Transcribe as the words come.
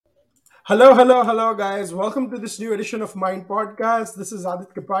Hello, guys. Welcome to this new edition of Mind Podcast. This is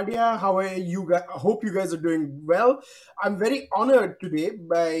Aadit Kapadia. How are you guys? I hope you guys are doing well. I'm very honored today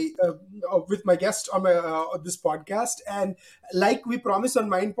with my guest on this podcast. And like we promised on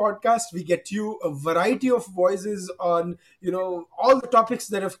Mind Podcast, we get you a variety of voices on all the topics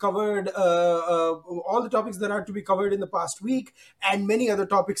that have covered, all the topics that are to be covered in the past week, and many other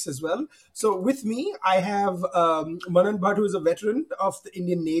topics as well. So with me, I have Manan Bhatt, who is a veteran of the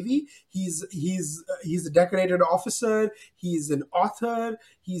Indian Navy. He's a decorated officer. He's an author.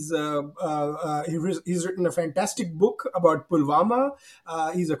 He's written a fantastic book about Pulwama.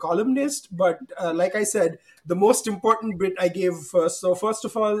 He's a columnist. But like I said, the most important bit I gave first. So first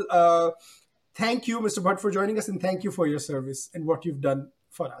of all, thank you, Mr. Bhatt, for joining us, and thank you for your service and what you've done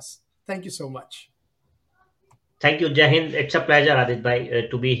for us. Thank you so much. Thank you, Jahin. It's a pleasure, Adit bhai,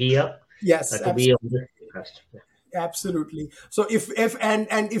 to be here. Yes, to be on this podcast. Absolutely. So if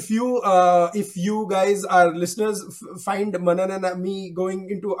you guys are listeners find Manan and me going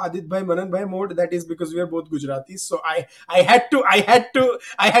into Adit bhai Manan bhai mode, that is because we are both Gujaratis. So I had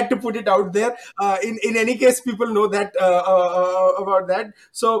to put it out there. In any case, people know that about that.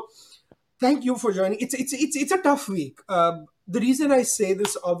 So thank you for joining. It's a tough week. The reason I say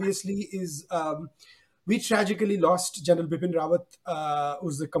this obviously is we tragically lost General Bipin Rawat,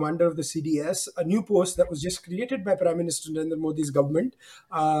 who's the commander of the CDS, a new post that was just created by Prime Minister Narendra Modi's government.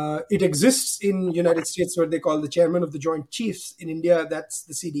 It exists in United States, what they call the Chairman of the Joint Chiefs. In India, that's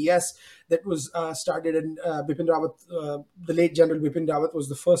the CDS that was started, and Bipin Rawat, the late General Bipin Rawat, was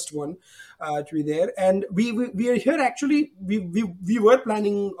the first one to be there. And we are here actually. We were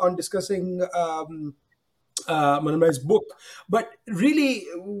planning on discussing Manan Bhai's book. But really,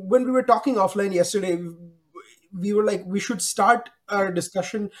 when we were talking offline yesterday, we were like, we should start our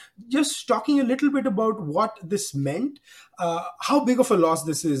discussion just talking a little bit about what this meant, how big of a loss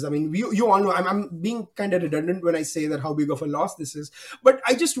this is. I mean, you all know I'm being kind of redundant when I say that how big of a loss this is, but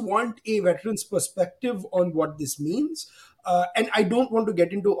I just want a veteran's perspective on what this means. And I don't want to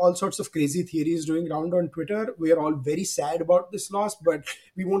get into all sorts of crazy theories doing round on Twitter. We are all very sad about this loss, but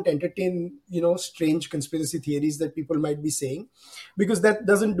we won't entertain, strange conspiracy theories that people might be saying, because that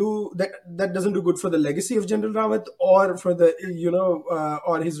doesn't do good for the legacy of General Rawat or for the,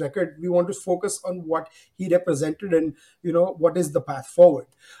 or his record. We want to focus on what he represented and, what is the path forward.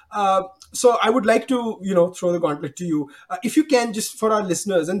 So I would like to, throw the gauntlet to you. If you can, just for our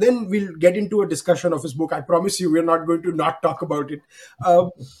listeners, and then we'll get into a discussion of his book. I promise you, we're not going to not talk about it.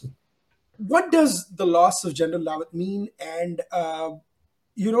 What does the loss of General Rawat mean? And,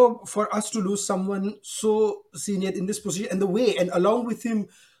 for us to lose someone so senior in this position and the way, and along with him,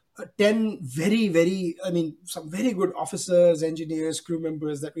 10 very, very, some very good officers, engineers, crew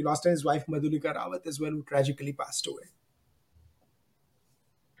members that we lost, and his wife, Madhulika Rawat, as well, who tragically passed away.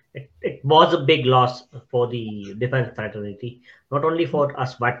 It was a big loss for the defense fraternity, not only for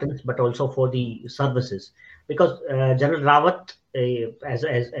us veterans, but also for the services. Because General Rawat,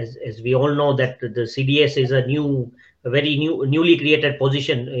 as we all know, that the CDS is a newly created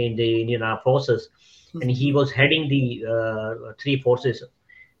position in the Indian Armed Forces, and he was heading the three forces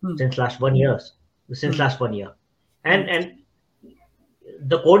since last 1 year. And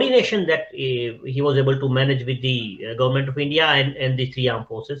the coordination that he was able to manage with the government of India and the three armed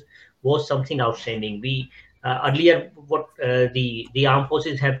forces was something outstanding. We earlier, what the armed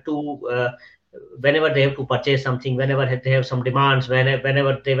forces have to, whenever they have to purchase something, whenever they have some demands,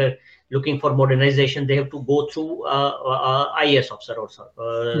 whenever they were looking for modernization, they have to go through IAS officer or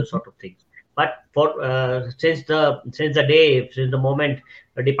sort of things. But for since the moment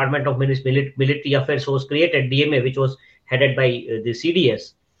the Department of Military Affairs was created, DMA, which was headed by the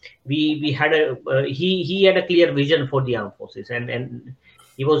CDS, we had he had a clear vision for the armed forces, and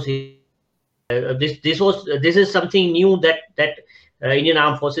he was this is something new that Indian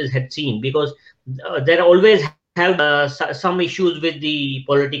Armed Forces had seen, because there always have some issues with the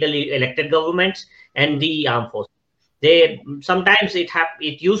politically elected governments and the armed forces. They sometimes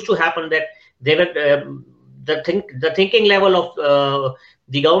it used to happen that they were the thinking level of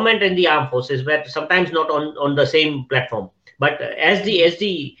the government and the armed forces were sometimes not on the same platform. But as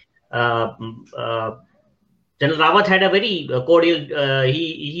the General Rawat had a very cordial,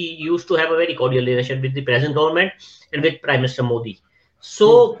 he used to have a very cordial relation with the present government and with Prime Minister Modi.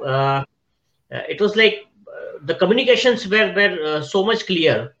 So it was like the communications were so much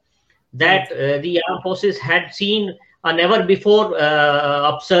clear that the armed forces had seen a never before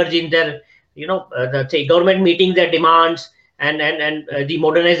upsurge in their, the government meeting their demands, and the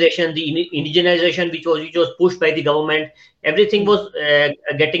modernization, the indigenization, which was pushed by the government. Everything was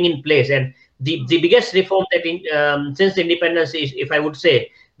getting in place, and the biggest reform that since independence is, if I would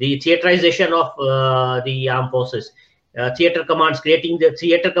say, the theaterization of the armed forces, theater commands, creating the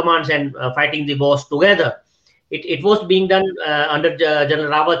theater commands and fighting the wars together. It was being done under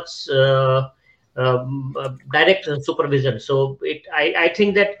General Rawat's direct supervision. So I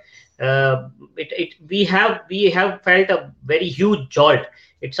think that we have felt a very huge jolt.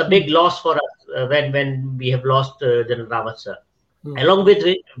 It's a big loss for us when we have lost General Rawat, sir. Along with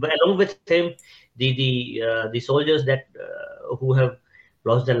him, the soldiers that who have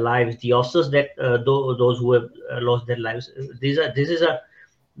lost their lives, the officers that those who have lost their lives. This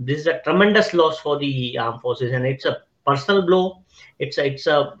is a tremendous loss for the armed forces, and it's a personal blow. It's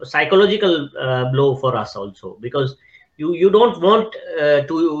a psychological blow for us also, because you don't want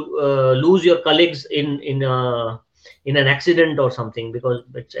to lose your colleagues in an accident or something, because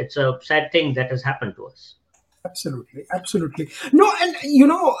it's a sad thing that has happened to us. Absolutely, absolutely. No, and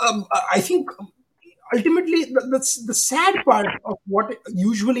I think ultimately the sad part of what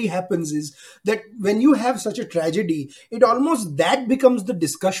usually happens is that when you have such a tragedy, it almost that becomes the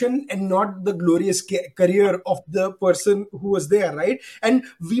discussion and not the glorious career of the person who was there, right? And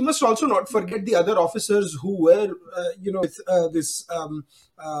we must also not forget the other officers who were, with this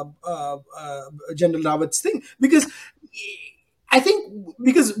General Rawat's thing, because I think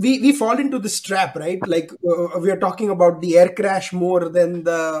because we fall into this trap, right? Like we are talking about the air crash more than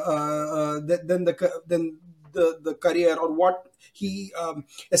the career or what he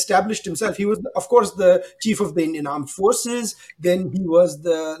established himself. He was, of course, the chief of the Indian Armed Forces. Then he was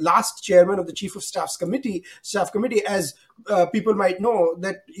the last chairman of the Chief of Staff Committee, as people might know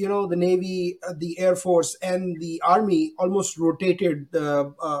that the Navy, the Air Force, and the Army almost rotated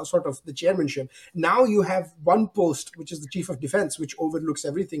the sort of the chairmanship. Now you have one post, which is the Chief of Defense, which overlooks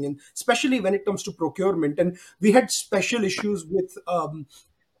everything, and especially when it comes to procurement. And we had special issues with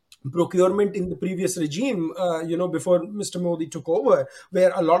procurement in the previous regime, before Mr. Modi took over,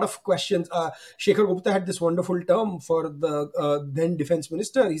 where a lot of questions. Shekhar Gupta had this wonderful term for the then defense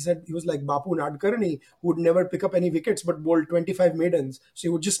minister. He said he was like Bapu Nadkarni, who would never pick up any wickets but bowl 25 maidens. So he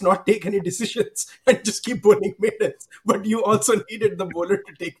would just not take any decisions and just keep bowling maidens. But you also needed the bowler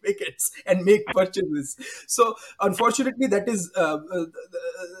to take wickets and make purchases. So unfortunately, that is,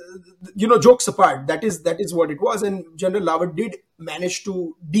 jokes apart, that is what it was. And General Rawat did manage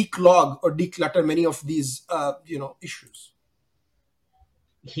to declog or declutter many of these issues.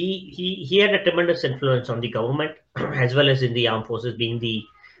 He had a tremendous influence on the government as well as in the armed forces, being the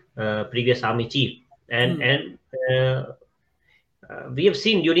previous army chief. And we have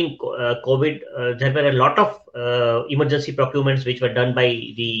seen during COVID, there were a lot of emergency procurements which were done by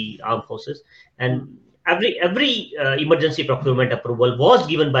the armed forces, and every emergency procurement approval was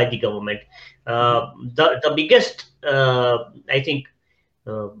given by the government. The biggest, I think,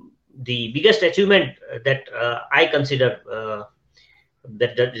 the biggest achievement that I consider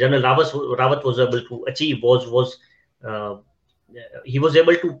that General Rawat was able to achieve was he was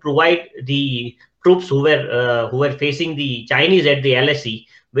able to provide the troops who were facing the Chinese at the LSE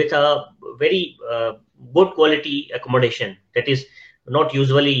with a very good quality accommodation that is not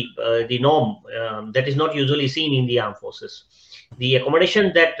usually the norm, that is not usually seen in the armed forces. The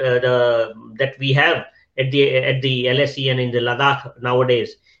accommodation that we have at the LSE and in the Ladakh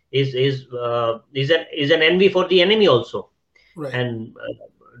nowadays is an envy for the enemy also. Right. And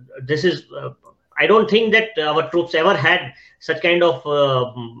this is I don't think that our troops ever had such kind of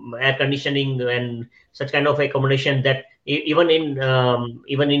air conditioning and such kind of accommodation that even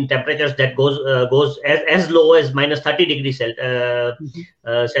in temperatures that goes as low as minus 30 degrees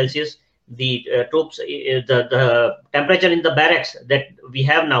Celsius, the troops, the temperature in the barracks that we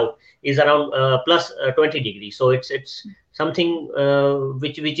have now is around plus 20 degrees. So it's something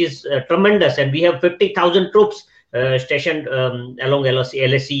which is tremendous, and we have 50,000 troops stationed along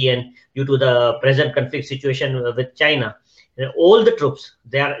LSE, and due to the present conflict situation with China, all the troops,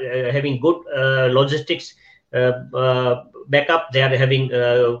 they are having good logistics backup. They are having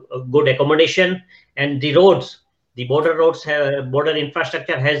good accommodation, and the roads, the border roads, border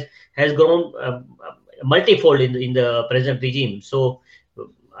infrastructure has grown multifold in the present regime. So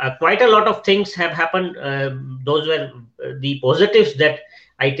quite a lot of things have happened. Those were the positives that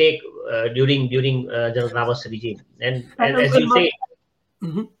I take during General Rawat's regime. And as you say,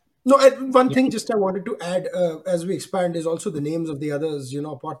 No, one thing just I wanted to add as we expand is also the names of the others.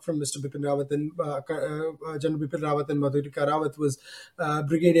 Apart from Mr. Bipin Rawat and General Bipin Rawat and Madhulika Rawat, was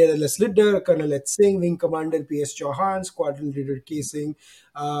Brigadier L.S. Lidder, Colonel H. Singh, Wing Commander P.S. Chauhan, Squadron Leader K. Singh,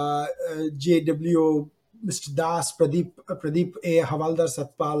 J.W. Mr. Das, Pradeep A. Havaldar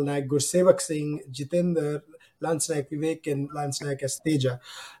Satpal, Naik Gursevak Singh, Jitendra, Lance Naik Vivek, and Lance Naik as Teja.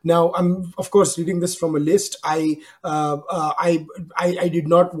 Now, I'm of course reading this from a list. I did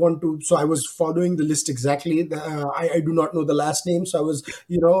not want to, so I was following the list exactly. I do not know the last name, so I was,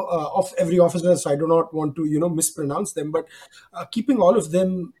 of every officer, so I do not want to, mispronounce them. But keeping all of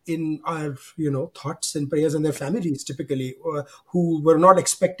them in our, thoughts and prayers, and their families typically, who were not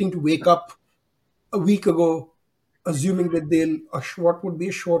expecting to wake up a week ago, assuming that what would be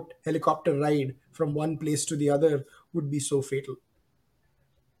a short helicopter ride from one place to the other would be so fatal.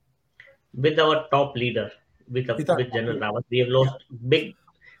 With our top leader, With our with General family. Rawat, we have Yeah. lost big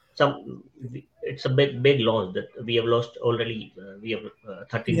some. It's a big loss that we have lost already. We have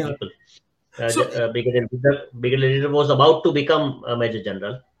 13 Yeah. people. So Brigadier leader was about to become a major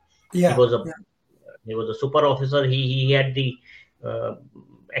general. He yeah, was a yeah. he was a super officer. He had the uh,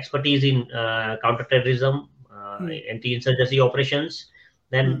 expertise in counterterrorism, Hmm, anti-insurgency operations.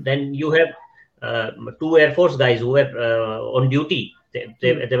 hmm, Then you have two Air Force guys who were on duty. hmm,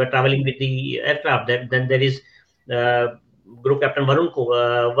 They were traveling with the aircraft. Then there is uh, Group Captain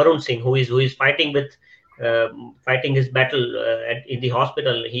Varun Singh, who is fighting with fighting his battle in the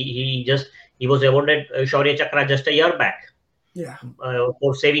hospital. He was awarded Shaurya Chakra just a year back yeah.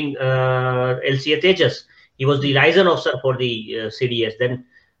 for saving LCA Tejas. He was the Hmm, liaison officer for the CDS. Then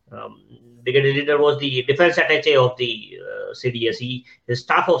um, Brigadier Leader was the defense attaché of the CDS. His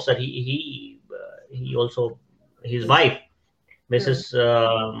staff officer. He also his yeah, wife, yeah. Mrs.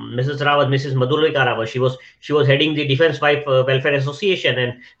 Rawat, Mrs. Madhulika Rawat. She was heading the Defense Wife Welfare Association,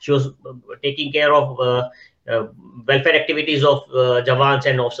 and she was taking care of uh, welfare activities of Jawans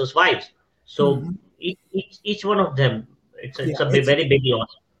and officers' wives. So Mhm. each one of them, Yeah, it's a very big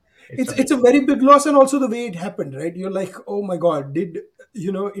loss. It's a it's big a loss. very big loss, and also the way it happened, right? You're like, oh my god, did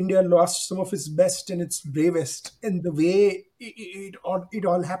India lost some of its best and its bravest, and the way it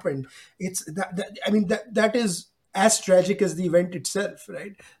all happened, it's that I mean, that is as tragic as the event itself,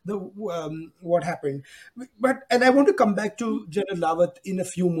 right? The What happened. But and I want to come back to General Rawat in a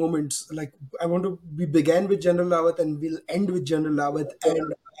few moments. Like, we began with General Rawat and we'll end with General Rawat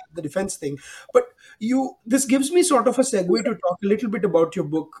and the defense thing. But this gives me sort of a segue to talk a little bit about your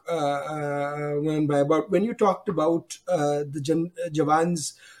book, Manan Bhai, about when you talked about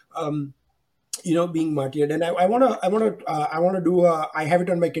Javans, um, being martyred. And I want to do. I have it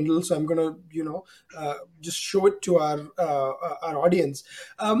on my Kindle, so I'm gonna, just show it to our audience.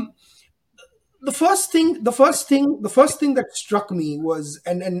 Um, the first thing that struck me was,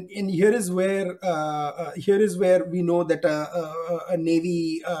 and here is where we know that a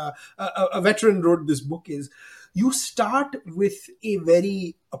navy a veteran wrote this book, is you start with a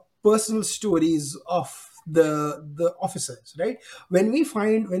very personal stories of the officers, right? When we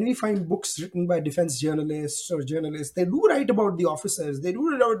find books written by defense journalists or journalists, they do write about the officers, they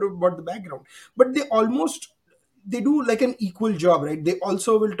do write about the background, but they do like an equal job, right? They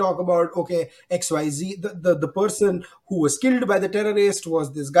also will talk about, okay, XYZ, the person who was killed by the terrorist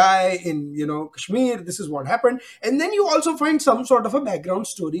was this guy in, Kashmir, this is what happened. And then you also find some sort of a background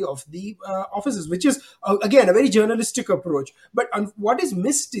story of the officers, which is again a very journalistic approach. But what is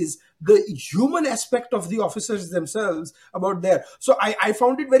missed is the human aspect of the officers themselves about there. So I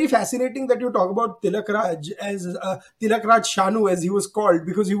found it very fascinating that you talk about Tilak Raj as Tilak Raj Shanu, as he was called,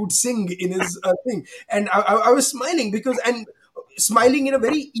 because he would sing in his thing. And I was smiling, and smiling in a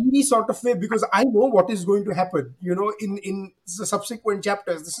very eerie sort of way, because I know what is going to happen, in the subsequent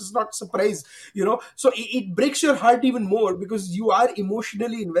chapters. This is not surprise, so it breaks your heart even more because you are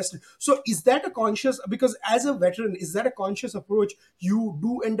emotionally invested. So is that a conscious, because as a veteran, is that a conscious approach you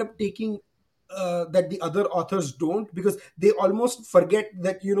do end up taking, that the other authors don't, because they almost forget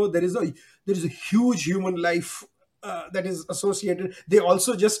that, there is a huge human life that is associated. They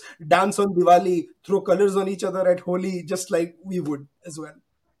also just dance on Diwali, throw colors on each other at Holi, just like we would as well.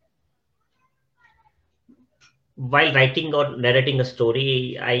 While writing or narrating a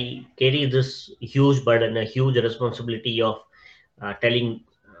story, I carry this huge burden, a huge responsibility of telling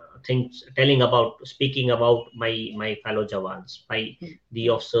about, speaking about my fellow Jawans, my the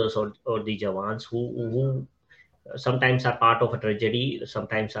officers or the Jawans who sometimes are part of a tragedy,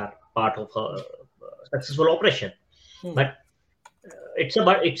 sometimes are part of a successful operation. Hmm. But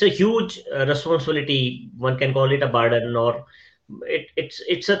it's a huge responsibility. One can call it a burden, or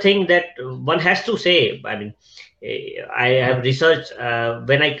it's a thing that one has to say. I mean, I have researched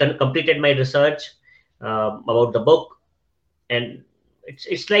when I completed my research about the book, and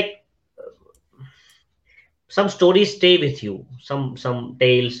it's like some stories stay with you, some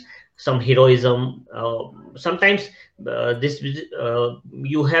tales, some heroism. Sometimes this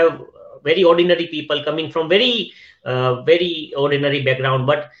you have very ordinary people coming from very ordinary background,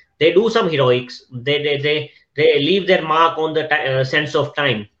 but they do some heroics. they leave their mark on the sense of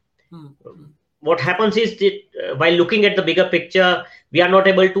time. Hmm. Hmm. What happens is that while looking at the bigger picture, we are not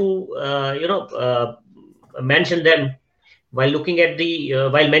able to mention them. While looking at the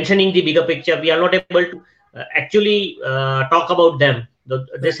while mentioning the bigger picture, we are not able to actually talk about them.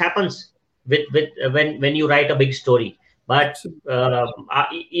 This Right. happens with when you write a big story. But Absolutely.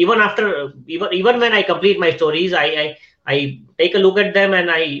 even after, even when I complete my stories, I take a look at them, and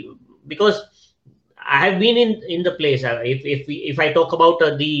I, because I have been in the place. If I talk about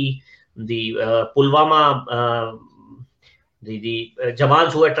the Pulwama, the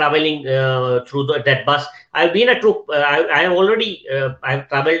Jawans who are traveling through that bus. I've been a troop. I have already I've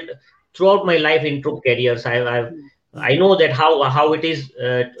traveled throughout my life in troop carriers. Hmm. I Hmm. know that how it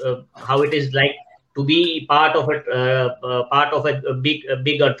is like to be part of a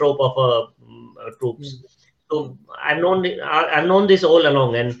bigger troop of troops. Hmm. Hmm. So I've known this all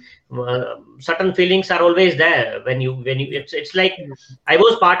along, and certain feelings are always there when you. Yeah. It's like Absolutely. I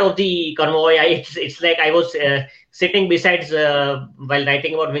was part of the convoy. It's like I was sitting besides while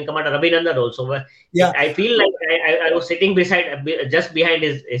writing about Wing Commander Abhinandan also. Yeah. I feel like I was sitting beside just behind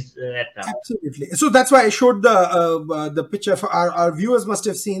his aircraft. Absolutely. So that's why I showed the picture. For our viewers must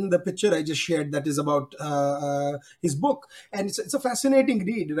have seen the picture I just shared. That is about his book, and it's a fascinating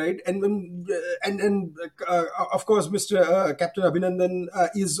read, right? And when of course, Mr. Captain Abhinandan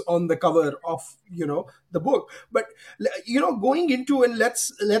is on the cover of the book. But going into, and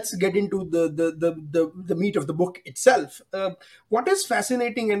let's get into the meat of the book itself. What is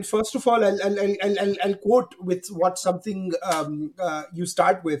fascinating, and first of all, I'll quote with what something you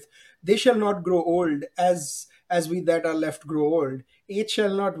start with. They shall not grow old, as we that are left grow old. Age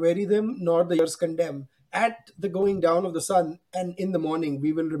shall not weary them, nor the years condemn. At the going down of the sun, and in the morning,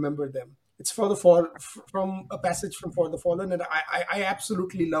 we will remember them. It's for the fall, from a passage from For the Fallen, and I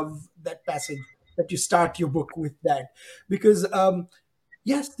absolutely love that passage, that you start your book with that, because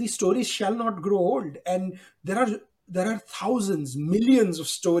yes, these stories shall not grow old, and there are thousands, millions of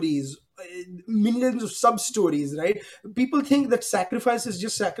stories, millions of sub stories, right? People think that sacrifice is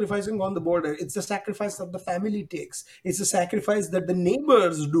just sacrificing on the border. It's the sacrifice that the family takes. It's the sacrifice that the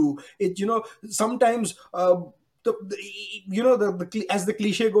neighbors do. Sometimes as the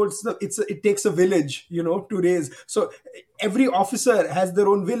cliche goes, it takes a village, to raise. So every officer has their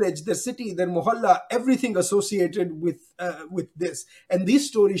own village, their city, their mohalla, everything associated with this. And these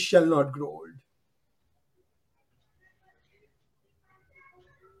stories shall not grow old.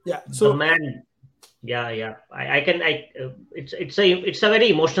 Yeah. The So. man, yeah, yeah. I can. It's a very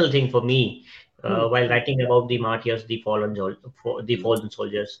emotional thing for me Hmm, while writing about the martyrs, the hmm, fallen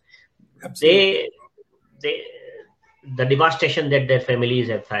soldiers. absolutely. They they the devastation that their families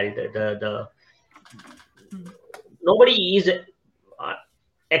have felt. The Hmm, Nobody is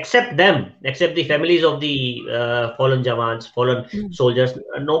except them, except the families of the fallen Jawans, fallen hmm, soldiers.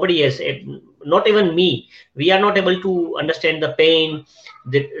 Nobody is, not even me. We are not able to understand the pain,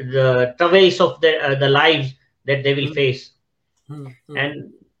 the travails of the lives that they will hmm, face. hmm, hmm,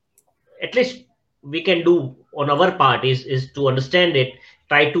 And at least we can do on our part is to understand it,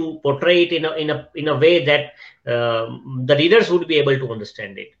 try to portray it in a way that the readers would be able to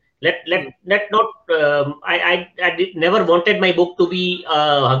understand it. hmm, Let not never wanted my book to be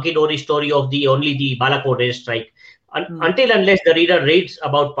a hunky dory story of the only the Balakot air strike. hmm, Until unless the reader reads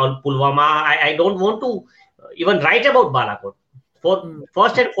about Pulwama, I don't want to even write about Balakot. For hmm,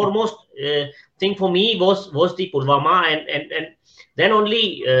 first and foremost thing for me was the Pulwama, and then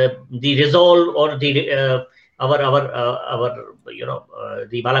only the resolve or the our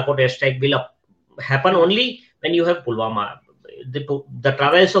the Balakot airstrike will happen hmm, only when you have Pulwama. The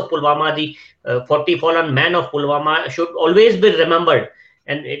travels of Pulwama, the 40 fallen men of Pulwama should always be remembered,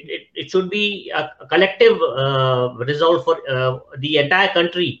 and it should be a collective resolve for the entire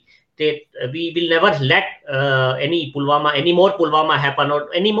country that we will never let any more Pulwama happen,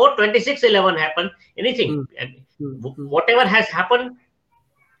 or any more 26/11 happen, anything. hmm, And hmm, hmm, whatever has happened,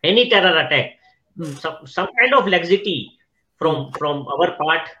 any terror attack, hmm, some kind of laxity hmm. from our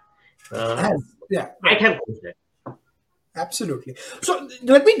part uh, Yeah, might right. have caused that. Absolutely. So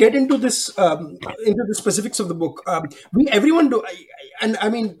let me get into the specifics of the book. We everyone do, and I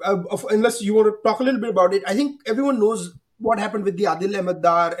mean, unless you want to talk a little bit about it, I think everyone knows what happened with the Adil Ahmed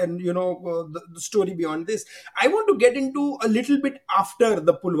Dar, and the story beyond this. I want to get into a little bit after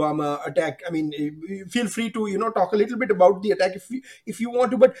the Pulwama attack. I mean, feel free to talk a little bit about the attack if you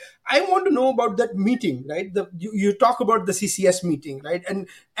want to, but I want to know about that meeting, right? You talk about the CCS meeting, right?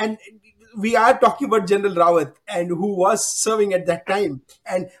 And we are talking about General Rawat, and who was serving at that time,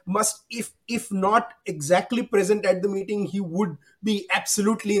 and must, if not exactly present at the meeting, he would be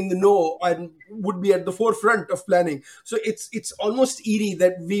absolutely in the know and would be at the forefront of planning. So it's almost eerie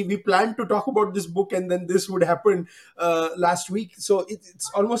that we planned to talk about this book, and then this would happen last week. So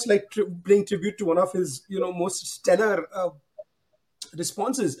it's almost like paying tribute to one of his most stellar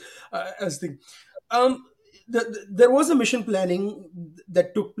responses as the um there was a mission planning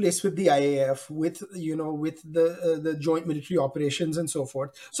that took place with the IAF, with with the joint military operations and so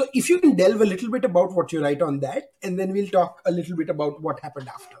forth. So if you can delve a little bit about what you write on that, and then we'll talk a little bit about what happened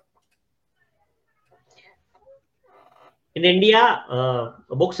after. In India,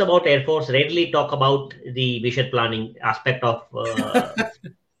 books about Air Force rarely talk about the mission planning aspect of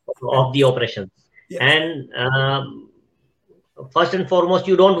the operations. Yes. And first and foremost,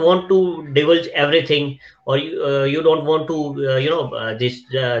 you don't want to divulge everything, or you don't want to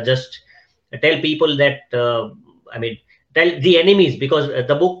just tell people that I mean, tell the enemies, because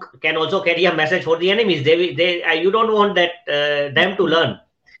the book can also carry a message for the enemies. You don't want that them to learn.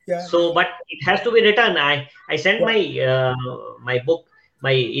 Yeah. So, but it has to be written. I sent my my book,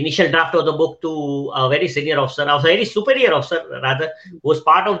 my initial draft of the book, to a very senior officer, a very superior officer rather, who was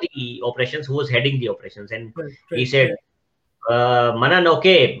part of the operations, who was heading the operations, and he said, Manan,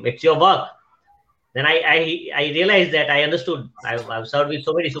 okay, it's your work. Then I realized that I understood. I've served with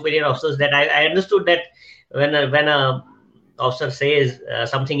so many superior officers that I understood that when a officer says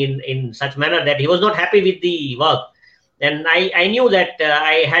something in such manner that he was not happy with the work, and I knew that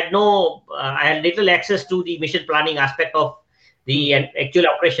I had little access to the mission planning aspect of the actual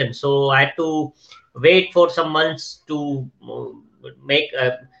operation. So I had to wait for some months to make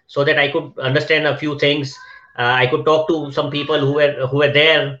so that I could understand a few things. I could talk to some people who were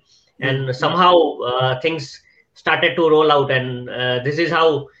there, and somehow things started to roll out. And this is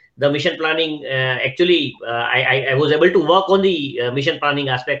how the mission planning actually I was able to work on the mission planning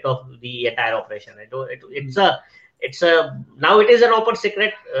aspect of the entire operation. It's a now it is an open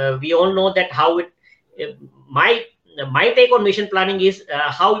secret. We all know that how it my my take on mission planning is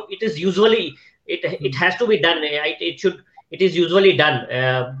how it is usually it has to be done. It is usually done,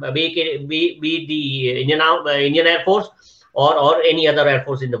 be the Indian Air Force or any other Air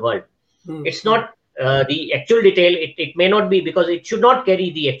Force in the world. It's not the actual detail. It may not be, because it should not carry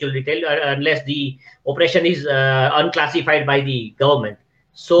the actual detail unless the operation is unclassified by the government.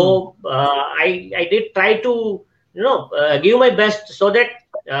 So I did try to give my best, so that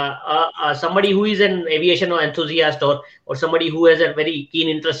somebody who is an aviation or enthusiast, or somebody who has a very keen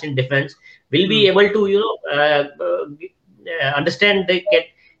interest in defense, will be able to understand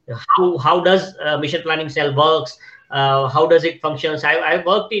how does mission planning cell works, how does it functions. I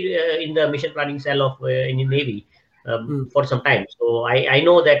worked in the mission planning cell of Indian Navy for some time, so I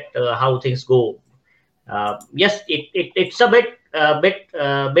know that how things go. Yes, it's a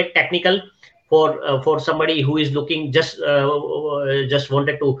bit technical for somebody who is looking just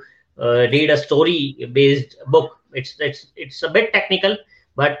wanted to read a story based book. It's a bit technical,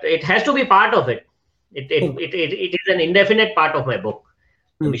 but it has to be part of it. It is an indefinite part of my book,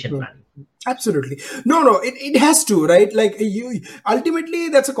 the mission planning. Absolutely. No, it has to, right? Like, you ultimately,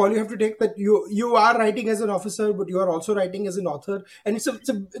 that's a call you have to take, that you are writing as an officer, but you are also writing as an author, and it's a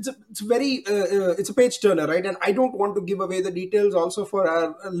very it's a page turner, right? And I don't want to give away the details also for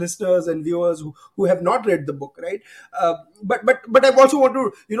our listeners and viewers who have not read the book, right? But I also want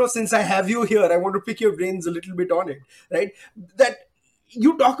to, since I have you here, I want to pick your brains a little bit on it, right? That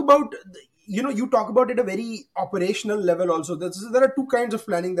you talk about you talk about it at a very operational level also. There are two kinds of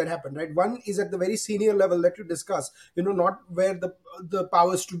planning that happen, right? One is at the very senior level that you discuss, not where the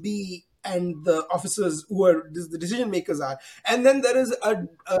powers to be and the officers who are the decision makers are, and then there is a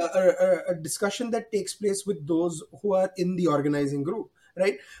discussion that takes place with those who are in the organizing group,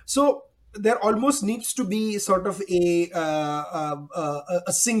 right? So there almost needs to be sort of a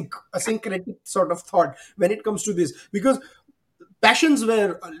syncretic sort of thought when it comes to this, because passions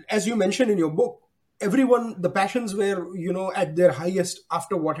were, as you mentioned in your book, the passions were at their highest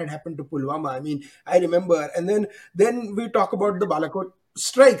after what had happened to Pulwama. I mean, I remember. And then we talk about the Balakot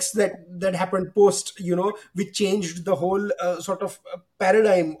strikes that happened post, which changed the whole sort of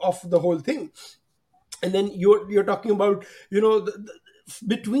paradigm of the whole thing. And then you're talking about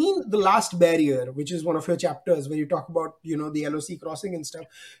between the last barrier, which is one of your chapters where you talk about the LOC crossing and stuff.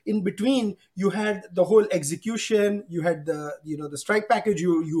 In between, you had the whole execution, you had the strike package,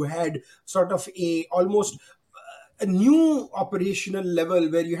 you had sort of almost a new operational level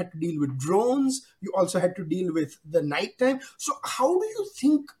where you had to deal with drones. You also had to deal with the nighttime. So how do you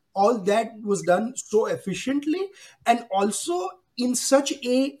think all that was done so efficiently, and also in such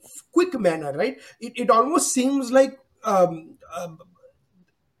a quick manner, right? It almost seems like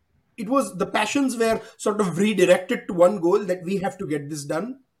it was the passions were sort of redirected to one goal, that we have to get this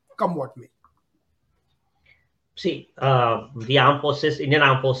done, come what may. See, the armed forces, Indian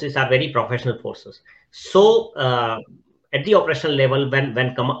armed forces are very professional forces. So, at the operational level,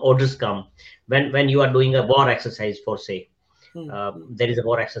 when orders come, when you are doing a war exercise, for say, there is a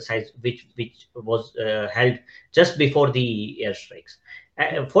war exercise which was held just before the airstrikes.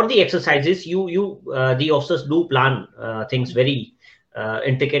 For the exercises, the officers do plan things very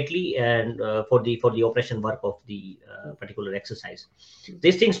intricately, and for the operation work of the particular exercise.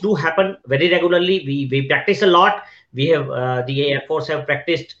 These things do happen very regularly. We practice a lot. We have the Air Force have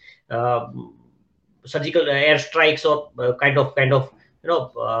practiced surgical airstrikes or kind of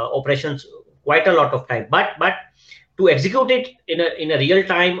operations quite a lot of time. But to execute it in a real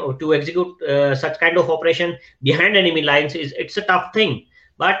time, or to execute such kind of operation behind enemy lines, it's a tough thing.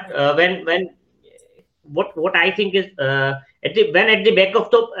 But when what I think is at the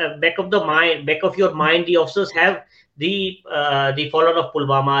back of your mind, the officers have the fallout of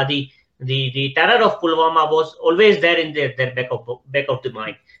Pulwama, the terror of Pulwama was always there in their back of the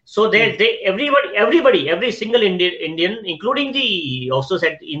mind. So everybody, every single Indian, including the officers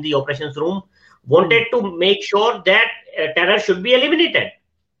in the operations room, wanted to make sure that terror should be eliminated.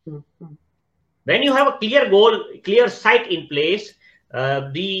 When you have a clear goal, clear sight in place,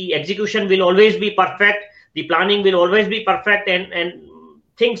 the execution will always be perfect. The planning will always be perfect, and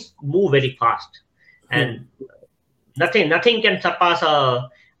things move very fast. And nothing can surpass a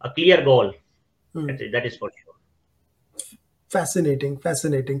clear goal. That is for sure. Fascinating.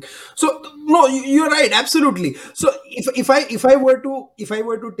 So no, you're right, absolutely. So if I were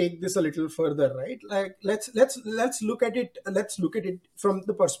to take this a little further, right, like let's look at it from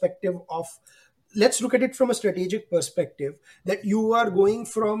the perspective of, let's look at it from a strategic perspective, that you're going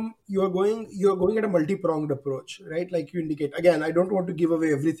at a multi-pronged approach, right? Like you indicate. Again, I don't want to give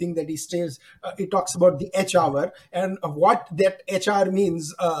away everything that he says. He talks about the H hour and what that HR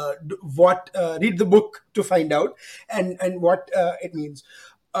means. Read the book to find out, and what it means.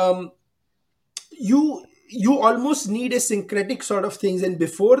 You almost need a syncretic sort of things. And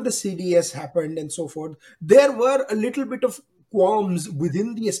before the CDS happened and so forth, there were a little bit of qualms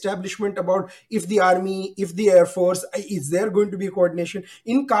within the establishment about if the army, if the air force, is there going to be coordination.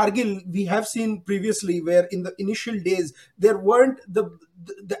 In Kargil, we have seen previously where in the initial days there weren't the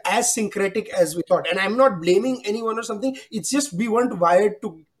as syncretic as we thought. And I'm not blaming anyone or something. It's just we weren't wired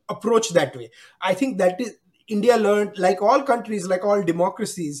to approach that way. I think that is India learned, like all countries, like all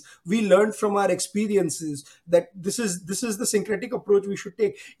democracies, we learned from our experiences that this is the syncretic approach we should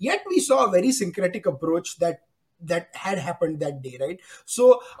take. Yet we saw a very syncretic approach that had happened that day, right?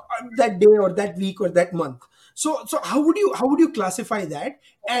 So that day or that week or that month. So how would you classify that?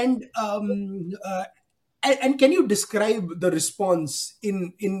 And and can you describe the response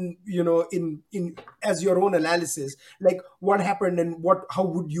in as your own analysis, like what happened and how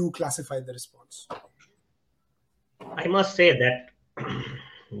would you classify the response? I must say that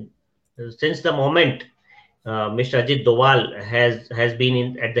since the moment Mr. Ajit Doval has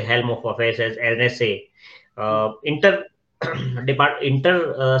been at the helm of affairs as NSA, inter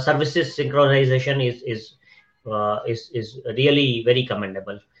services synchronization is really very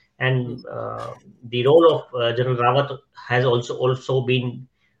commendable, and the role of General Rawat has also been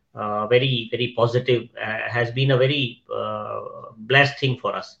very, very positive. Has been a very blessed thing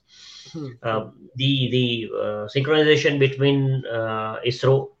for us. The synchronization between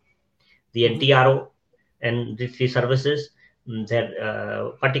ISRO, the NTRO, and the three services. That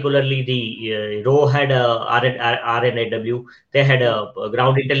particularly the RO had a RNAW. They had a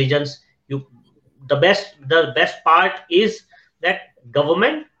ground intelligence. The best part is that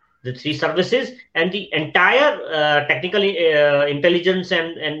government, the three services, and the entire technical intelligence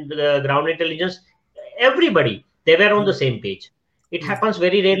and ground intelligence, everybody, they were on the same page. It happens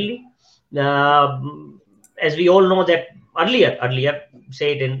very rarely. As we all know that earlier,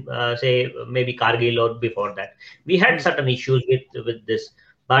 say it in say maybe Kargil or before that, we had certain issues with this,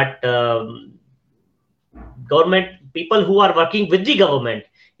 but government people who are working with the government,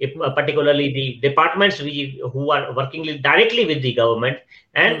 particularly the departments who are working directly with the government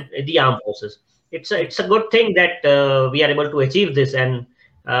and the armed forces, it's a good thing that we are able to achieve this. And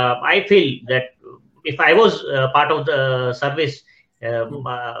I feel that if I was part of the service, I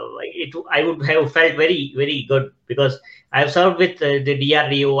would have felt very, very good, because I have served with the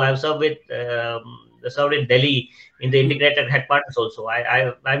DRDO. I have served in Delhi in the integrated headquarters also.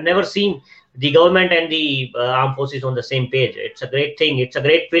 I've never seen the government and the armed forces on the same page. It's a great thing. It's a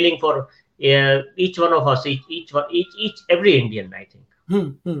great feeling for each one of us, every Indian, I think.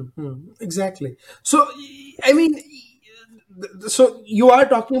 Exactly. So, I mean, so you are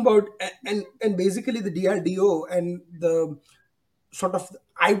talking about, and basically the DRDO and the sort of,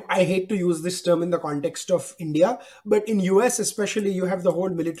 I hate to use this term in the context of India, but in US especially, you have the whole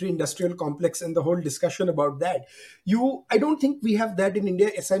military industrial complex and the whole discussion about that. I don't think we have that in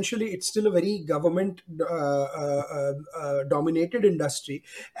India. Essentially, it's still a very government dominated industry,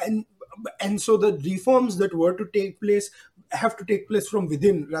 and so the reforms that were to take place have to take place from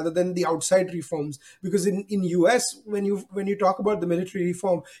within rather than the outside reforms, because in US, when you talk about the military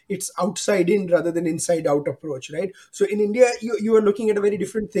reform, it's outside in rather than inside out approach, right? So in India, you are looking at a very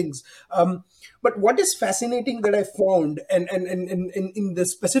different things. But what is fascinating that I found, and in the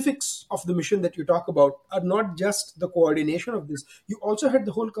specifics of the mission that you talk about, are not just the coordination of this. You also had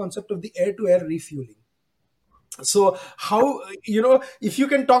the whole concept of the air to air refueling. So how, if you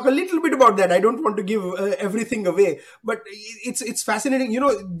can talk a little bit about that. I don't want to give everything away, but it's fascinating.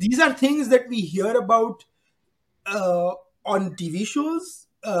 These are things that we hear about uh, on TV shows,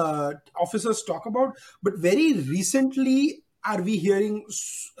 officers talk about, but very recently are we hearing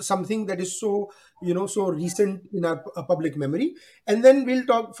something that is so, so recent in our public memory. And then we'll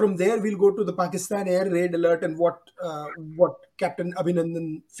talk from there. We'll go to the Pakistan air raid alert and what Captain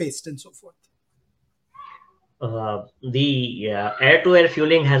Abhinandan faced and so forth. The air-to-air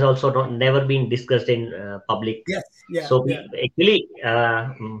fueling has also never been discussed in public. Yes. Yeah. So Yeah. we actually,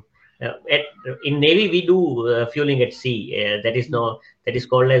 at, in Navy we do fueling at sea. That is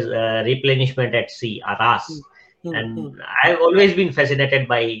called as replenishment at sea, a RAS. And I've always been fascinated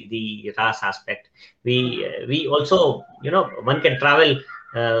by the RAS aspect. We also, one can travel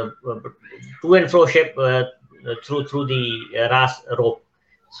to and fro ship through the RAS rope.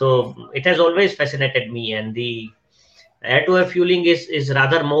 So it has always fascinated me, and the air-to-air fueling is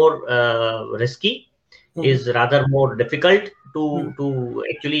rather more risky, is rather more difficult to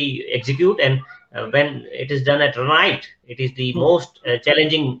actually execute, and when it is done at night, it is the most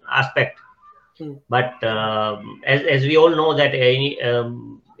challenging aspect. But as we all know that during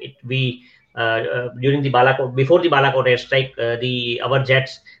the Balakot, before the Balakot airstrike, our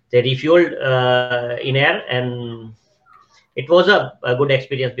jets, they refueled in air, and it was a good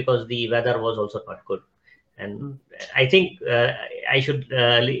experience because the weather was also not good. And I think I should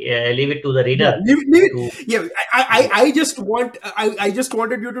leave it to the Yeah, reader leave it. to. Yeah, I just wanted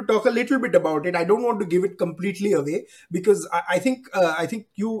you to talk a little bit about it. I don't want to give it completely away, because I think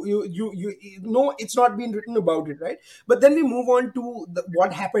you know it's not been written about it, right? But then we move on to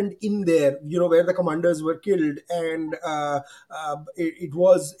what happened in there, where the commanders were killed, and it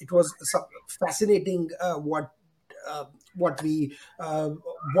was fascinating uh, what we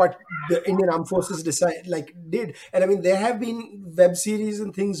what the Indian Armed Forces did. And I mean, there have been web series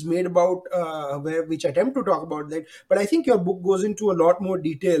and things made about which attempt to talk about that. But I think your book goes into a lot more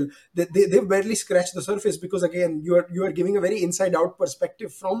detail. They've barely scratched the surface, because again, you are giving a very inside out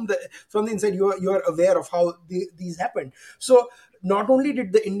perspective from the inside. You are aware of how these happened. So not only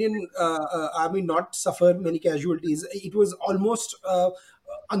did the Indian army not suffer many casualties, it was almost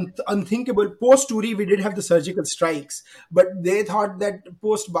unthinkable. Post Uri, we did have the surgical strikes, but they thought that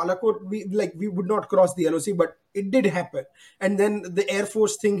post Balakot, we would not cross the LOC, but it did happen. And then the Air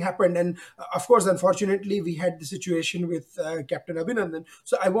Force thing happened, and of course, unfortunately, we had the situation with Captain Abhinandan.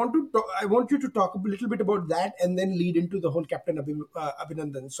 So I want you to talk a little bit about that, and then lead into the whole Captain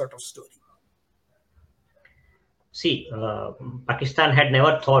Abhinandan sort of story. See, Pakistan had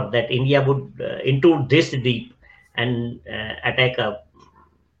never thought that India would intrude this deep and attack a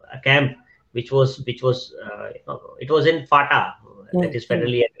camp it was in FATA, that is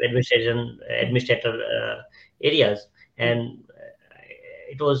federally administrator areas, and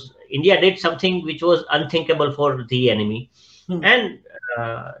it was India did something which was unthinkable for the enemy. And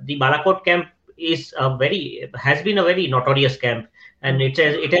the Balakot camp has been a very notorious camp, and it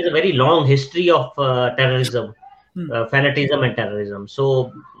has a very long history of terrorism, fanatism and terrorism.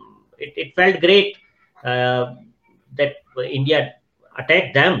 So it felt great that India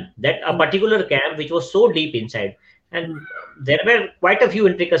attacked them, that a particular camp which was so deep inside. And there were quite a few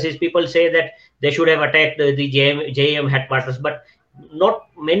intricacies. People say that they should have attacked the JAM headquarters, but not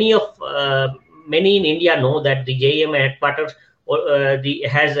many in India know that the JAM headquarters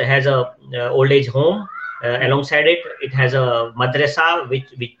has a old age home alongside it. It has a madrasa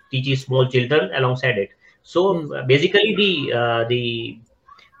which teaches small children alongside it. So basically, the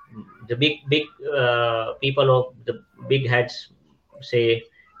big people of the big heads, say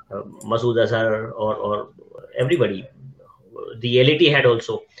Masood Azhar or everybody, the LAT had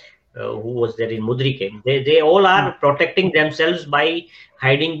also, who was there in Mudrike, they all are protecting themselves by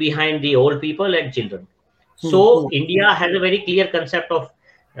hiding behind the old people and children. So India has a very clear concept of,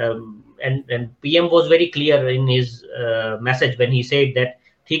 and PM was very clear in his message when he said that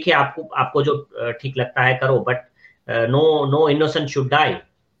ठीक है आपको आपको जो ठीक लगता है करो, but no innocent should die.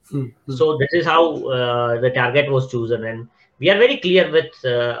 So this is how the target was chosen, and we are very clear with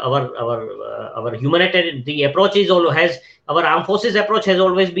our humanitarian. The approach is all has our armed forces approach has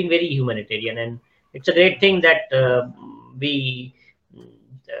always been very humanitarian, and it's a great thing that we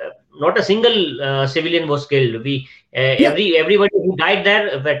not a single civilian was killed. We everybody who died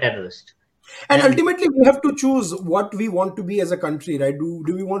there were terrorists. And ultimately, we have to choose what we want to be as a country, right? Do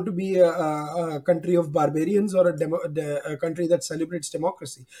we want to be a country of barbarians or a country that celebrates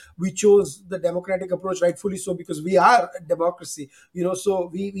democracy? We chose the democratic approach, rightfully so, because we are a democracy, So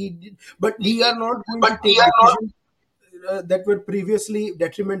but we are not going to take decisions that were previously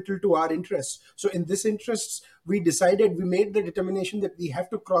detrimental to our interests. So in this interests, we made the determination that we have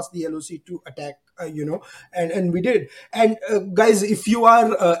to cross the LOC to attack, and we did. And guys, if you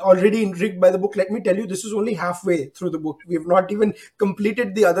are already intrigued by the book, let me tell you, this is only halfway through the book. We have not even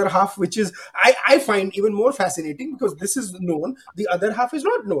completed the other half, which is, I find even more fascinating, because this is known, the other half is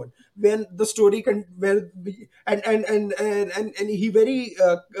not known. When the story and he very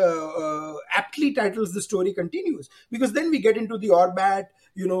aptly titles the story continues, because then we get into the Orbat.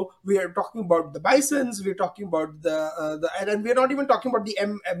 We are talking about the Bisons, we're talking about and we're not even talking about the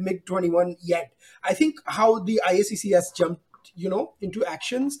MiG-21 yet. I think how the IACC has jumped, into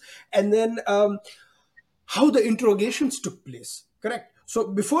actions, and then how the interrogations took place. Correct. So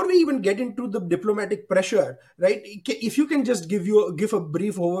before we even get into the diplomatic pressure, right? If you can just give a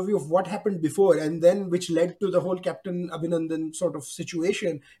brief overview of what happened before, and then which led to the whole Captain Abhinandan sort of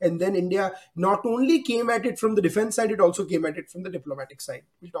situation, and then India not only came at it from the defense side, it also came at it from the diplomatic side.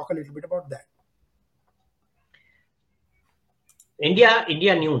 We'll talk a little bit about that.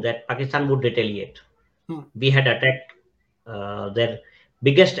 India knew that Pakistan would retaliate. We had attacked their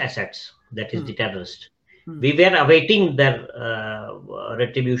biggest assets, that is the terrorists. We were awaiting their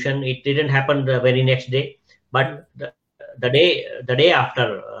retribution. It didn't happen the very next day, but the day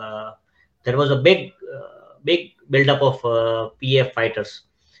after, there was a big build-up of PF fighters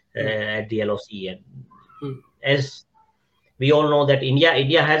at the LOC, and as we all know that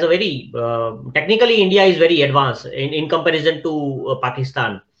India has a very technically India is very advanced in comparison to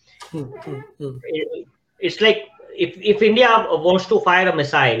Pakistan. It's like if India wants to fire a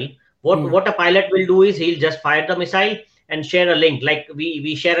missile, what a pilot will do is he'll just fire the missile and share a link, like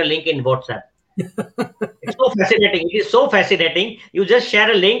we share a link in WhatsApp. It's so fascinating. It is so fascinating. You just share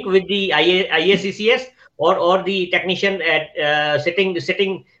a link with the IACCS or the technician at sitting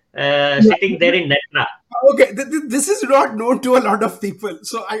there in Netra. Okay, this is not known to a lot of people.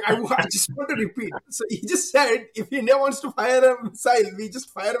 So I just want to repeat. So he just said, if India wants to fire a missile, we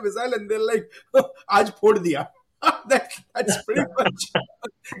just fire a missile, and they're like, "Aaj phod diya." That's pretty much.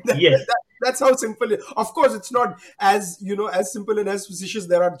 Yes. That's how simple it is. Of course, it's not as simple and as vicious.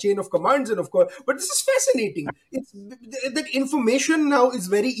 There are chain of commands, and of course, but this is fascinating. It's that information now is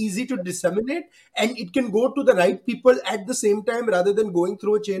very easy to disseminate, and it can go to the right people at the same time, rather than going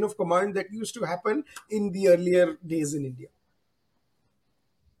through a chain of command that used to happen in the earlier days in India.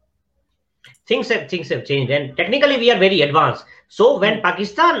 Things have changed, and technically we are very advanced. So when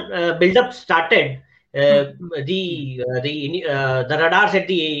Pakistan build-up started, the radars at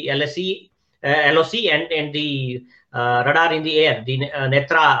the LOC and the radar in the air, the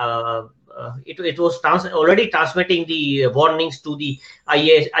Netra, it was already transmitting the warnings to the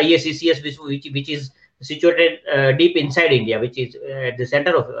IACCS, which is situated deep inside India, which is at the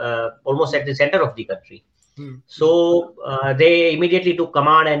center of almost at the center of the country. So they immediately took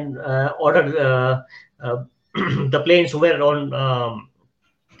command and ordered the planes who were on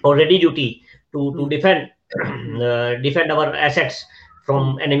ready duty to defend our assets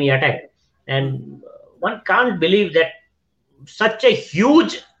from enemy attack. And one can't believe that such a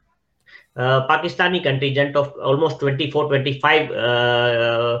huge Pakistani contingent of almost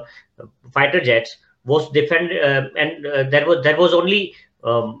 24-25 fighter jets was defended, and there was only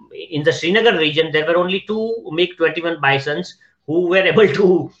in the Srinagar region there were only 2 MiG-21 Bisons who were able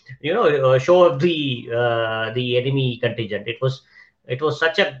to show up the enemy contingent. It was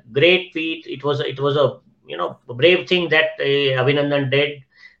such a great feat. It was a brave thing that Abhinandan did.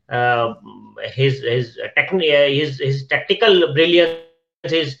 His tactical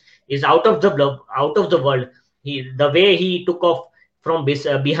brilliance is out of the world. The way he took off from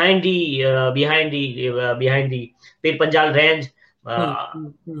behind the Pir Panjal range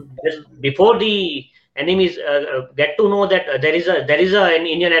before the enemies get to know that an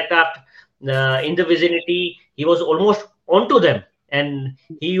Indian aircraft in the vicinity, he was almost onto them, and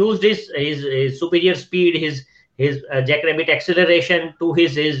he used his superior speed, his jackrabbit acceleration to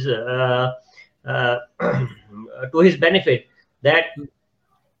his uh, to his benefit, that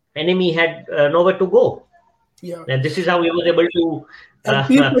enemy had nowhere to go, Yeah. and this is how he was able to. And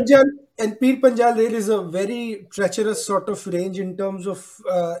Pir Panjal Rail is a very treacherous sort of range in terms of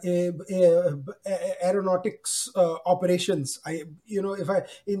aeronautics operations. If I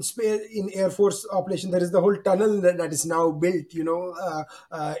in Air Force operation, there is the whole tunnel that is now built. In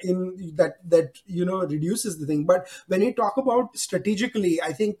that reduces the thing. But when you talk about strategically,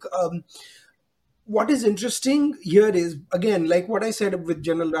 I think. What is interesting here is, again, like what I said with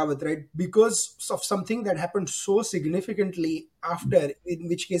General Rawat, right? Because of something that happened so significantly after, in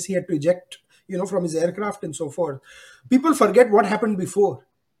which case he had to eject, from his aircraft and so forth. People forget what happened before,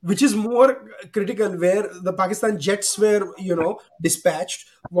 which is more critical, where the Pakistan jets were, dispatched.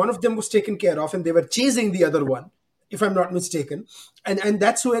 One of them was taken care of, and they were chasing the other one, if I'm not mistaken. And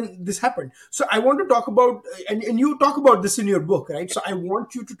that's when this happened. So I want to talk about, and you talk about this in your book, right? So I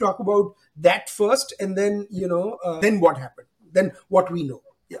want you to talk about that first, and then, then what happened, then what we know.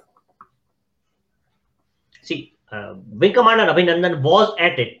 Yeah. See, Wing Commander Abhinandan was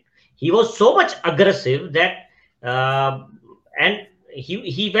at it. He was so much aggressive that, and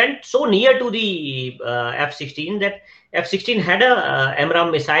he went so near to the F-16 that F-16 had a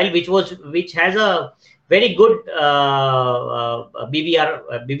MRAM missile, which has a very good BBR.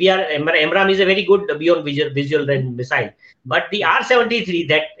 MRAM is a very good beyond visual range missile. But the R-73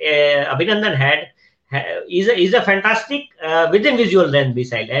 that Abhinandan had is a fantastic within visual range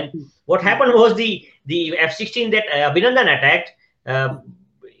missile. And what happened was the F-16 that Abhinandan attacked. That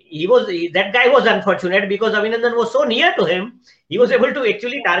guy was unfortunate because Abhinandan was so near to him. He was able to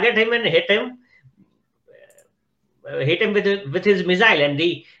actually target him and hit him with his missile, and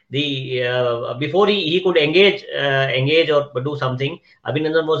the before he could engage or do something,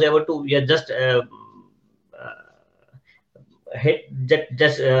 Abhinandan was able to just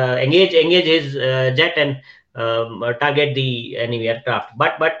engage his jet and target the enemy aircraft.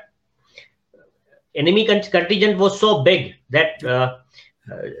 But enemy contingent was so big that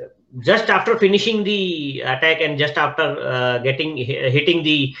just after finishing the attack and just after hitting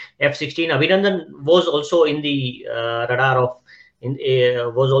the F-16, Abhinandan was also in the radar of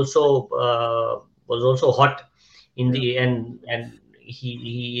was also hot in the and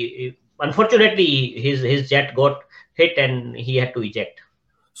he unfortunately his jet got hit and he had to eject.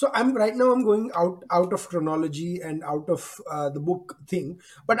 So I'm going out of chronology and out of the book thing,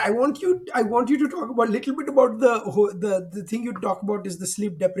 but I want you to talk about a little bit about the thing you talk about is the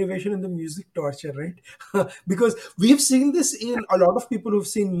sleep deprivation and the music torture, right? Because we've seen this in a lot of people who've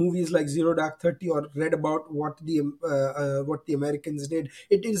seen movies like Zero Dark 30 or read about what the Americans did.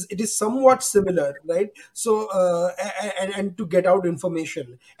 It is somewhat similar, right? So and to get out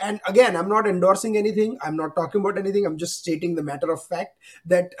information. And again, I'm not endorsing anything. I'm not talking about anything. I'm just stating the matter of fact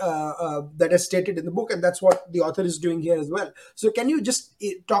that that is stated in the book, and that's what the author is doing here as well. So can you just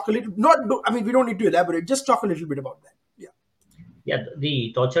talk a little, we don't need to elaborate, just talk a little bit about that.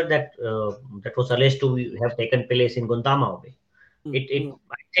 The torture that was alleged to have taken place in Guantanamo Bay, I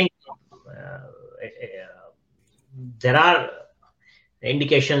think there are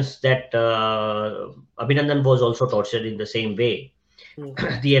indications that Abhinandan was also tortured in the same way.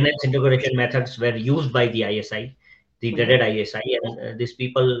 The enhanced interrogation methods were used by the ISI, the dreaded ISI, and these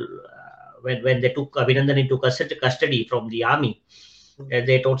people, when they took Abhinandan into custody from the army,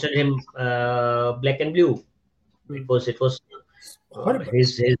 they tortured him black and blue. It was his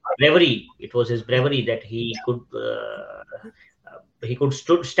bravery. It was his bravery that he could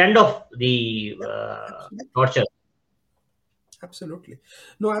stand off the torture. Absolutely.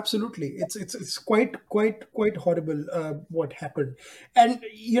 No, absolutely. It's quite horrible what happened. And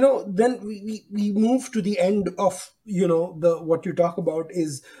then we move to the end of the what you talk about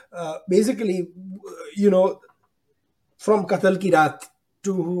is basically from Katal Ki Raat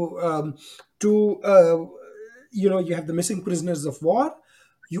to you have the missing prisoners of war.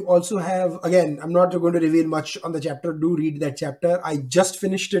 You also have, again, I'm not going to reveal much on the chapter. Do read that chapter. I just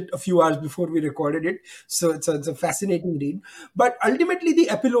finished it a few hours before we recorded it. So it's a fascinating read. But ultimately, the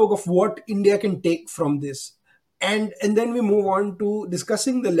epilogue of what India can take from this. And then we move on to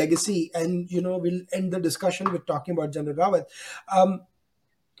discussing the legacy. And, we'll end the discussion with talking about General Rawat.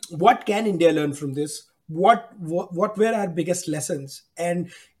 What can India learn from this? What were our biggest lessons?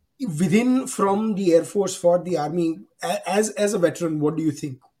 And from the Air Force for the Army, as a veteran, what do you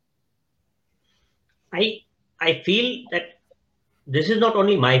think? I feel that this is not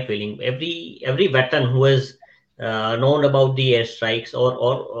only my feeling. Every veteran who has known about the airstrikes,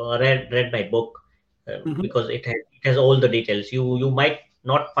 or read my book, Mhm. because it has all the details. You might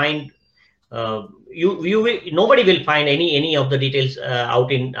not find, nobody will find any of the details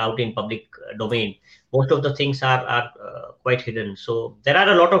out in public domain. Most of the things are quite hidden. So there are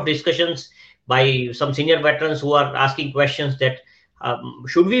a lot of discussions by some senior veterans who are asking questions that,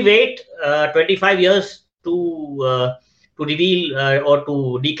 should we wait 25 years to reveal, or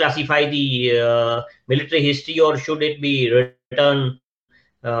to declassify the military history, or should it be returned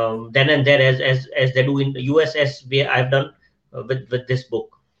then and there, as they do in the US, as I've done with this book.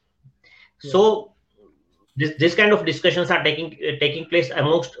 Yeah. So this kind of discussions are taking place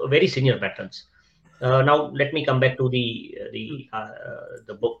amongst very senior veterans. Now let me come back to the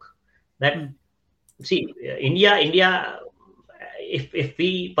book. That, Mm. see, India, if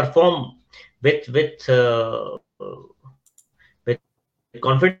we perform with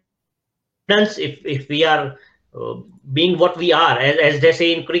confidence, if we are being what we are, as they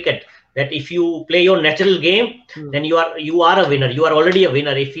say in cricket, that if you play your natural game, then Mm. you are a winner. You are already a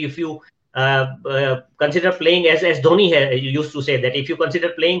winner. If you consider playing, as Dhoni used to say, that if you consider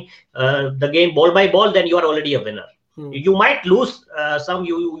playing the game ball by ball, then you are already a winner. Mm. You might lose some,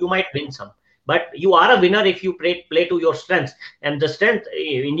 you might win some, but you are a winner if you play to your strengths. And the strength,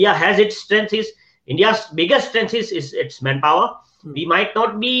 India has its strength, is India's biggest strength is its manpower. Mm. We might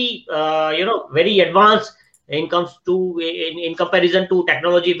not be very advanced in comparison to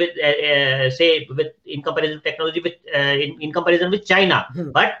technology, with say with in comparison to technology with in comparison with China.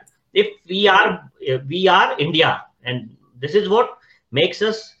 Mm. But if we are India, and this is what makes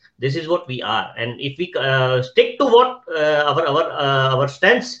us, this is what we are. And if we stick to what our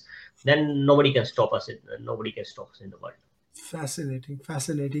strengths, then nobody can stop us in the world. Fascinating,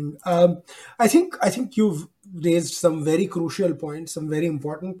 fascinating. I think you've raised some very crucial points, some very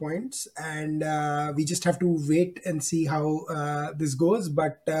important points, and we just have to wait and see how this goes.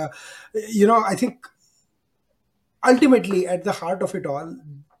 But I think ultimately, at the heart of it all,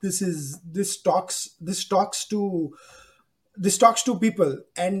 this talks to people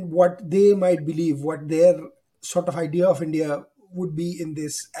and what they might believe, what their sort of idea of India would be in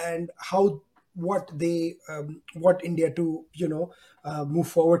this, and how what India to move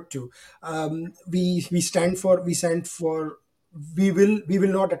forward to. We stand for we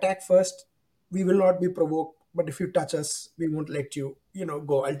will not attack first, we will not be provoked, but if you touch us, we won't let you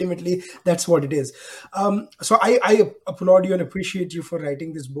go. Ultimately, that's what it is. So I applaud you and appreciate you for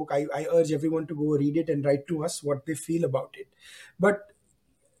writing this book. I urge everyone to go read it and write to us what they feel about it. But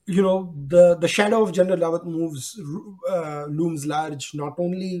the shadow of General Rawat looms large, not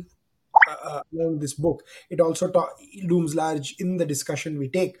only along this book, it also looms large in the discussion we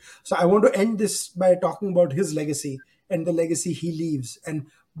take. So I want to end this by talking about his legacy and the legacy he leaves, and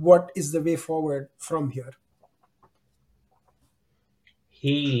what is the way forward from here.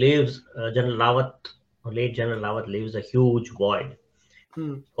 He lives, General Rawat, or late General Rawat, leaves a huge void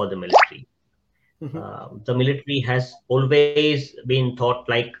Hmm. for the military. Mhm. The military has always been thought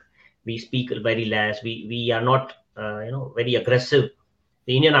like, we speak very less. We are not, very aggressive.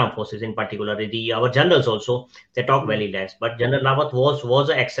 The Indian Armed Forces, in particular, our generals also, they talk Hmm. very less. But General Rawat was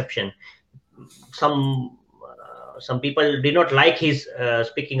an exception. Some people did not like his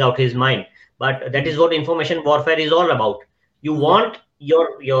speaking out his mind, but that Hmm. is what information warfare is all about. You Hmm. want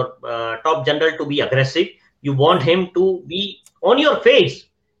your top general to be aggressive. You want Hmm. him to be on your face.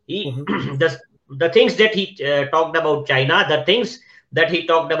 He Hmm. the things that he talked about China, the things that he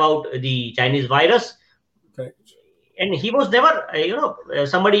talked about the Chinese virus, Correct. and he was never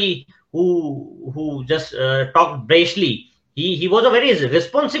somebody who just talked brashly. He was a very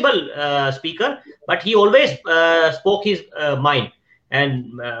responsible speaker, but he always spoke his mind.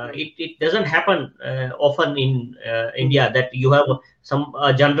 And it doesn't happen often in Hmm. India, that you have some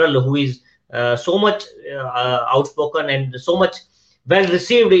general who is so much outspoken and so much well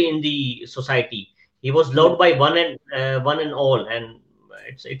received in the society. He was Hmm. loved by one and all, and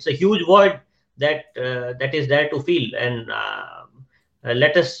it's a huge void that is there to feel. And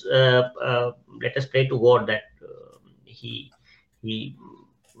let us pray to God that he he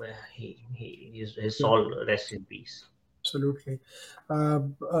his Yeah. soul rests in peace. Absolutely.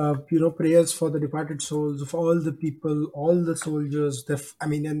 Prayers for the departed souls of all the people, all the soldiers,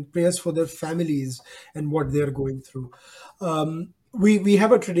 and prayers for their families and what they're going through. We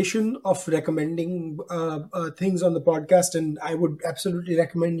have a tradition of recommending things on the podcast, and I would absolutely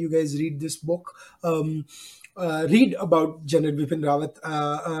recommend you guys read this book. Read about General Bipin Rawat.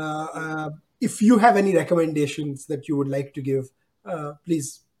 If you have any recommendations that you would like to give,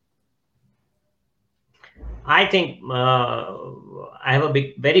 please. I think I have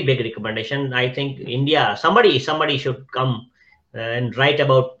a very big recommendation. I think India, somebody should come and write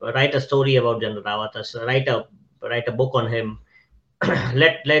a story about General Rawat, write a book on him.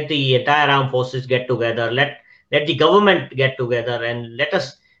 Let the entire armed forces get together. Let the government get together, and let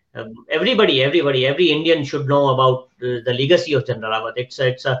us every Indian should know about the legacy of General Rawat. It's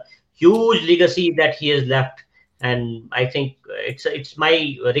a huge legacy that he has left, and I think it's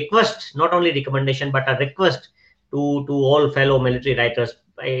my request, not only recommendation, but a request to all fellow military writers.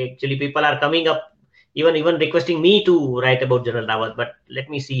 Actually, people are coming up, even requesting me to write about General Rawat. But let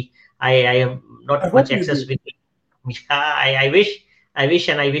me see. I have I not hope much you access do. with. Yeah, I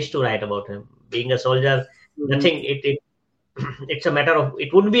wish to write about him. Being a soldier, Mhm. nothing. It's a matter of.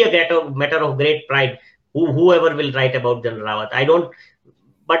 It would be a matter of great pride. Whoever will write about General Rawat, I don't.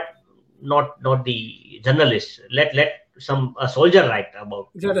 But not the journalist. Let some a soldier write about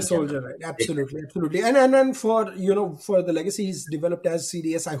You're a the general. soldier, right? Absolutely, absolutely. And for for the legacy he's developed as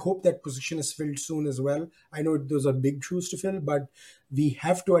CDS, I hope that position is filled soon as well. I know those are big shoes to fill, but we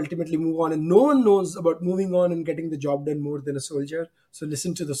have to ultimately move on, and no one knows about moving on and getting the job done more than a soldier. So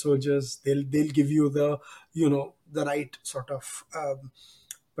listen to the soldiers; they'll give you the the right sort of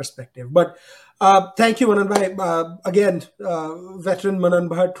perspective. But thank you, Manan Bhai. Again, veteran Manan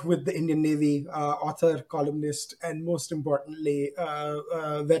Bhatt with the Indian Navy, author, columnist, and most importantly,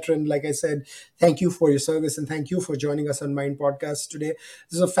 veteran. Like I said, thank you for your service and thank you for joining us on Mind Podcast today.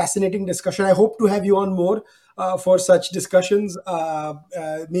 This is a fascinating discussion. I hope to have you on more. For such discussions,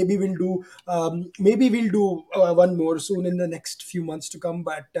 maybe we'll do one more soon in the next few months to come.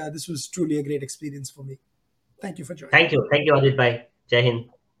 But this was truly a great experience for me. Thank you for joining. Thank you, Adit Bhai. Jai Hind.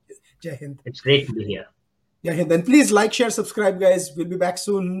 Jai Hind. It's great to be here. Yeah, then please like, share, subscribe, guys. We'll be back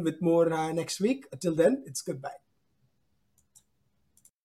soon with more next week. Until then, it's goodbye.